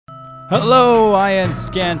Hello, I am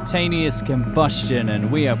Scantaneous Combustion,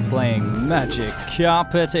 and we are playing Magic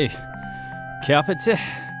Carpet.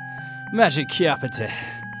 Magic Carpet.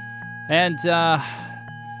 And,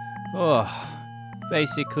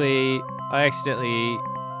 basically, I accidentally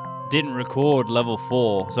didn't record level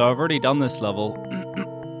 4, so I've already done this level.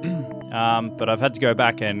 But I've had to go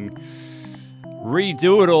back and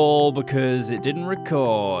redo it all because it didn't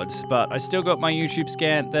record. But I still got my YouTube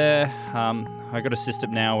scan there. I got a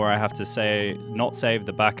system now where I have to not save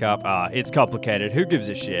the backup. It's complicated. Who gives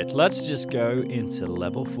a shit? Let's just go into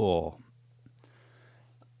level 4.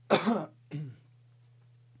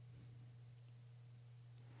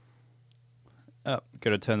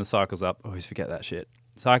 Gotta turn the cycles up. Always forget that shit.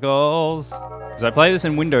 Cycles! Because I play this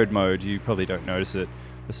in windowed mode, you probably don't notice it.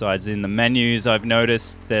 Besides, in the menus, I've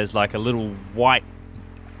noticed there's like a little white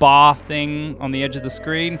bar thing on the edge of the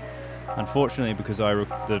screen. Unfortunately, because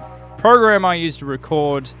the program I use to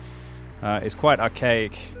record is quite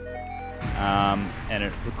archaic, and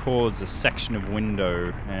it records a section of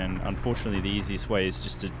window, and unfortunately the easiest way is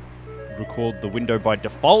just to record the window by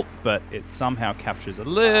default, but it somehow captures a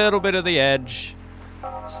little bit of the edge.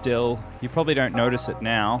 Still, you probably don't notice it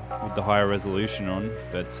now with the higher resolution on,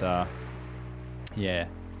 but yeah.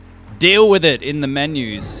 Deal with it in the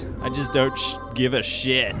menus. I just don't give a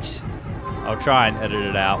shit. I'll try and edit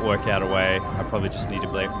it out, work out a way. I probably just need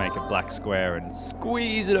to make a black square and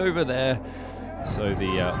squeeze it over there so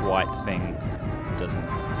the white thing doesn't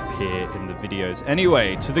appear in the videos.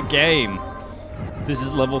 Anyway, to the game. This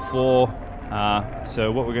is level 4.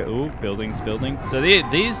 So what we're going... Ooh, building. So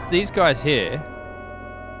these guys here,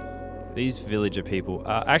 these villager people,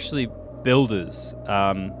 are actually builders.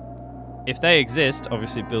 If they exist,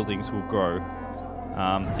 obviously buildings will grow.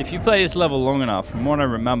 If you play this level long enough, from what I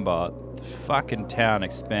remember, the fucking town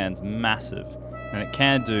expands massive. And it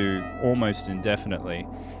can do almost indefinitely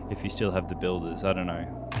if you still have the builders. I don't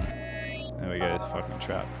know. There we go, this fucking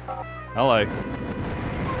trap. Hello.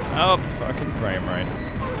 Oh, fucking frame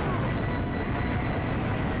rates.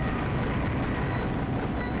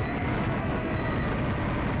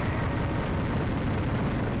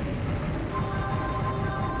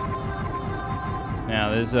 Now,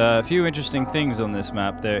 there's a few interesting things on this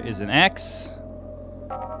map. There is an X,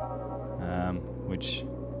 which,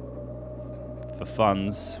 for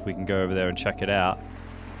funds, we can go over there and check it out.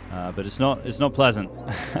 But it's not pleasant,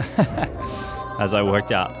 as I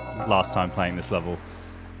worked out last time playing this level.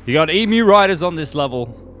 You got emu riders on this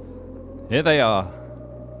level. Here they are.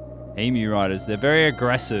 Emu riders. They're very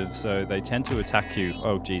aggressive, so they tend to attack you.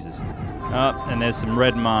 Oh, Jesus. And there's some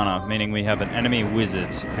red mana, meaning we have an enemy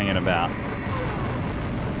wizard hanging about.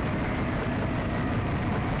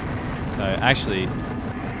 So actually,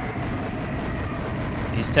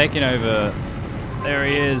 he's taking over. There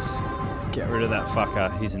he is. Get rid of that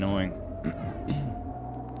fucker. He's annoying.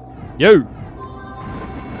 Yo!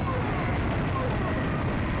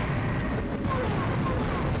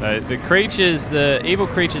 So the creatures, the evil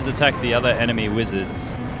creatures attack the other enemy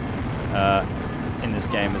wizards in this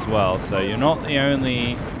game as well. So you're not the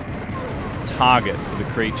only target for the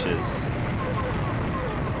creatures.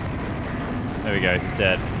 There we go, he's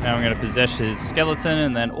dead. Now I'm going to possess his skeleton,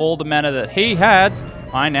 and then all the mana that he had,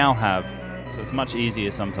 I now have. So it's much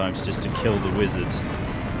easier sometimes just to kill the wizard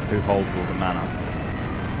who holds all the mana.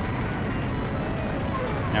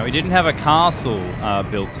 Now we didn't have a castle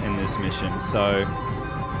built in this mission, so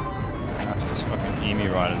these fucking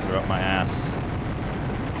emu riders are up my ass.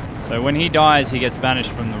 So when he dies, he gets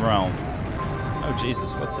banished from the realm. Oh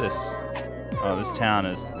Jesus, what's this? Oh, this town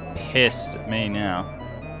is pissed at me now.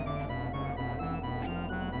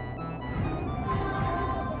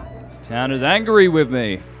 Town is angry with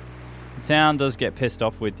me. The town does get pissed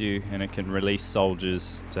off with you, and it can release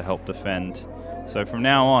soldiers to help defend. So from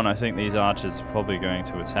now on, I think these archers are probably going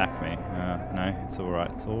to attack me. No, it's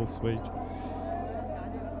alright. It's all sweet.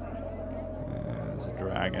 There's a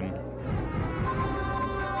dragon.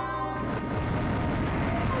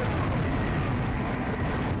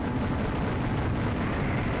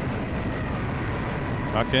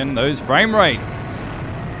 Fucking those frame rates!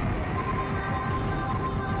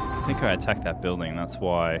 I think I attacked that building, that's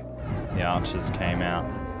why the archers came out.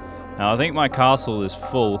 Now I think my castle is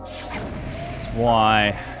full. That's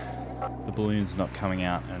why the balloon's not coming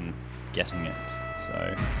out and getting it.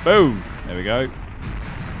 So, boom! There we go.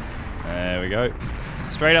 There we go.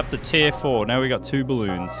 Straight up to tier 4. Now we got 2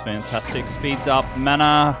 balloons. Fantastic. Speeds up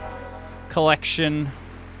mana collection.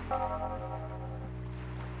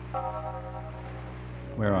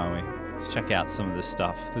 Where are we? Let's check out some of this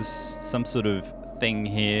stuff. There's some sort of thing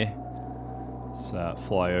here. Let's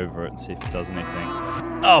fly over it and see if it does anything.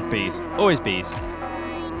 Oh, bees. Always bees.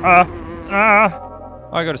 Ah!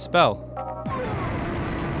 I got a spell.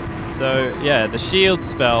 So, yeah, the shield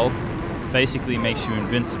spell basically makes you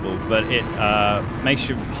invincible, but it makes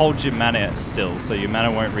you hold your mana still, so your mana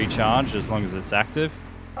won't recharge as long as it's active.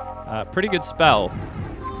 Pretty good spell.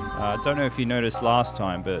 Don't know if you noticed last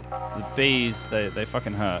time, but the bees, they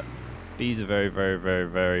fucking hurt. Bees are very, very, very,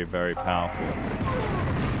 very, very powerful.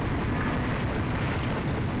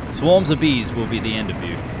 Swarms of bees will be the end of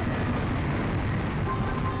you.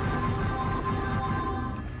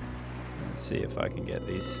 Let's see if I can get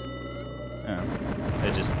these. Oh,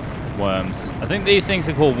 they're just worms. I think these things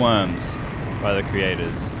are called worms by the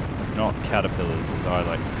creators, not caterpillars as I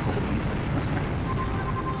like to call them.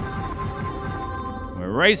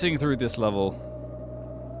 We're racing through this level.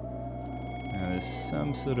 Now there's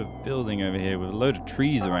some sort of building over here with a load of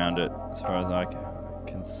trees around it, as far as I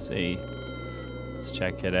can see. Let's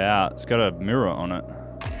check it out. It's got a mirror on it.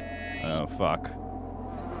 Oh, fuck.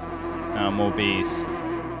 More bees.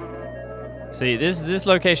 See, this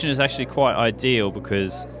location is actually quite ideal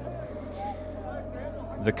because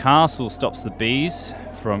the castle stops the bees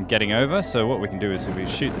from getting over, so what we can do is we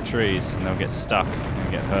shoot the trees and they'll get stuck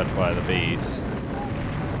and get hurt by the bees.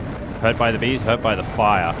 Hurt by the bees, hurt by the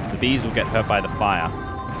fire. The bees will get hurt by the fire.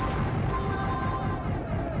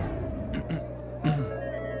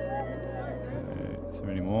 Is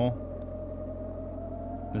there any more?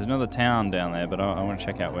 There's another town down there, but I want to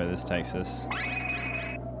check out where this takes us.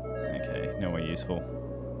 Okay, nowhere useful.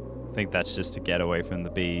 I think that's just to get away from the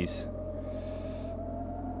bees.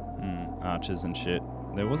 Archers and shit.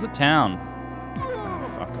 There was a town. Oh,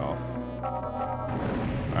 fuck off.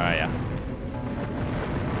 Alright, yeah.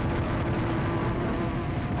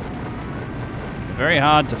 Very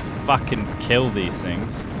hard to fucking kill these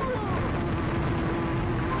things.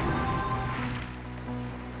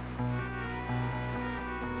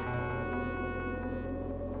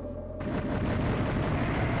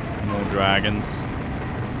 More dragons.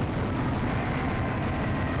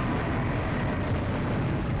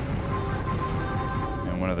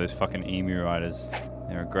 And one of those fucking emu riders.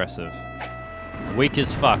 They're aggressive. Weak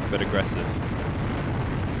as fuck, but aggressive.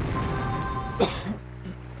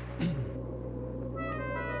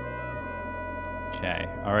 Okay,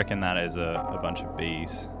 I reckon that is a bunch of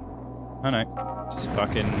bees. Oh no, just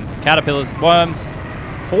fucking caterpillars, worms,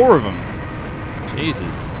 4 of them.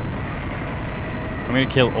 Jesus. I'm gonna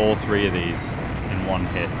kill all 3 of these in one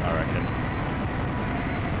hit, I reckon.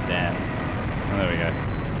 Damn. Oh, there we go.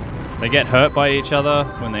 They get hurt by each other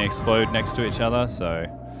when they explode next to each other, so...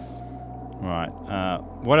 Right,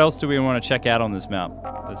 what else do we want to check out on this map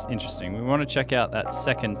that's interesting? We want to check out that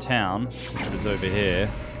second town, which was over here.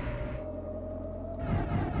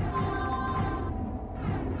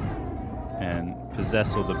 And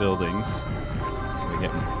possess all the buildings, so we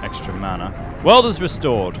get extra mana. World is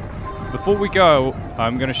restored. Before we go,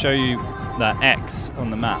 I'm going to show you that X on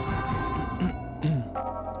the map.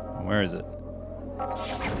 Where is it?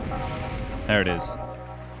 There it is.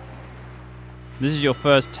 This is your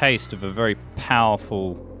first taste of a very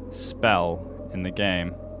powerful spell in the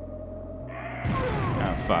game.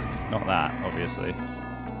 Oh fuck, not that, obviously.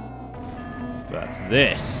 But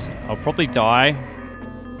this. I'll probably die.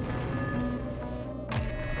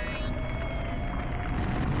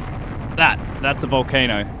 That's a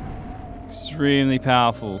volcano. Extremely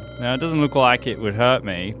powerful. Now it doesn't look like it would hurt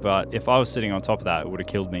me, but if I was sitting on top of that, it would have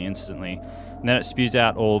killed me instantly. And then it spews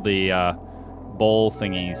out all the ball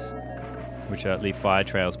thingies, which leave fire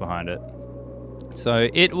trails behind it. So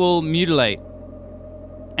it will mutilate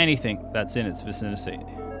anything that's in its vicinity.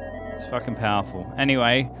 It's fucking powerful.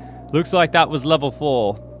 Anyway, looks like that was level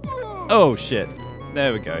 4. Oh shit.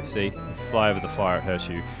 There we go, see? You fly over the fire, it hurts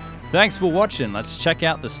you. Thanks for watching. Let's check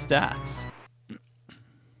out the stats.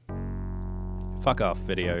 Fuck off,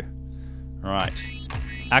 video. Right.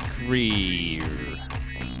 Akrir.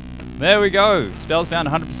 There we go. Spells found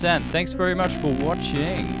 100%. Thanks very much for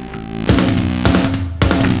watching.